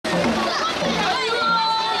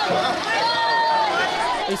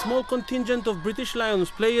A small contingent of British Lions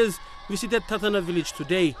players visited Tatana Village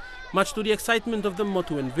today, much to the excitement of the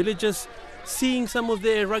Motuan villagers, seeing some of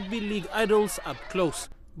their rugby league idols up close.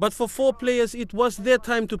 But for 4 players, it was their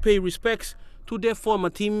time to pay respects to their former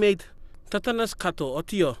teammate, Tatana's Kato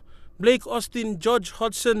Ottio. Blake Austin, George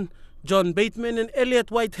Hodgson, John Bateman and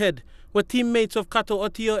Elliot Whitehead were teammates of Kato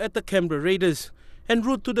Ottio at the Canberra Raiders. En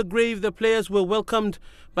route to the grave, the players were welcomed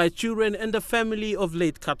by children and the family of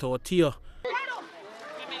late Kato Ottio.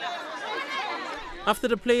 After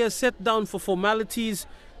the players sat down for formalities,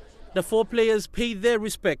 the 4 players paid their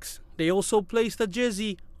respects. They also placed a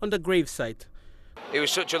jersey on the gravesite. He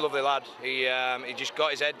was such a lovely lad. He just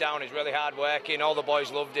got his head down. He's really hard working. All the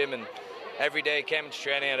boys loved him, and every day he came to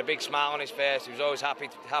training, had a big smile on his face. He was always happy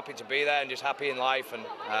to be there and just happy in life. And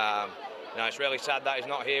it's really sad that he's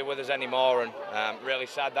not here with us anymore, and really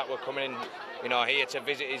sad that we're coming here to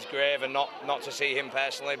visit his grave and not to see him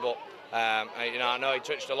personally. But I know he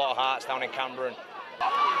touched a lot of hearts down in Canberra.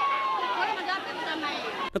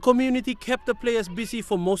 The community kept the players busy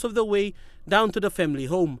for most of the way down to the family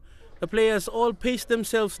home. The players all paced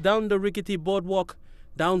themselves down the rickety boardwalk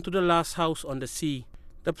down to the last house on the sea.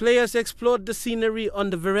 The players explored the scenery on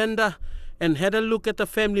the veranda and had a look at the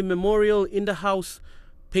family memorial in the house,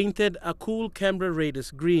 painted a cool Canberra Raiders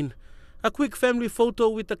green. A quick family photo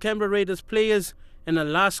with the Canberra Raiders players and a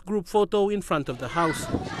last group photo in front of the house.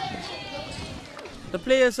 The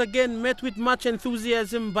players again met with much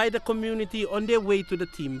enthusiasm by the community on their way to the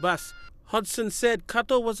team bus. Hodgson said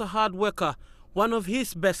Kato was a hard worker, one of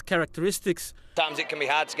his best characteristics. Sometimes it can be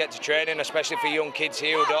hard to get to training, especially for young kids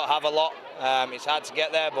here who don't have a lot. It's hard to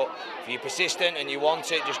get there, but if you're persistent and you want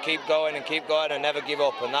it, just keep going and never give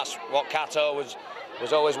up. And that's what Kato was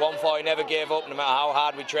always one for. He never gave up, no matter how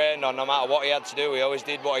hard we trained or no matter what he had to do. He always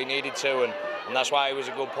did what he needed to, and that's why he was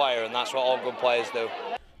a good player, and that's what all good players do.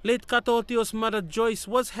 Late Kato Ottio's mother Joyce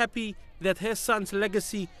was happy that her son's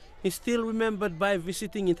legacy is still remembered by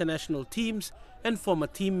visiting international teams and former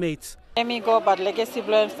teammates. Amigo, but legacy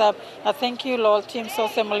blowing up. I thank you, Lord. Team so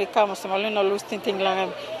semoli come, semoli no losing thing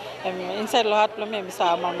lang. Inside lo hat plumem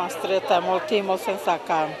sa mama straight mo team mo sensa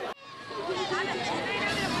kam.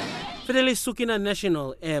 Fidelis Sukina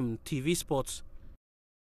National MTV Sports.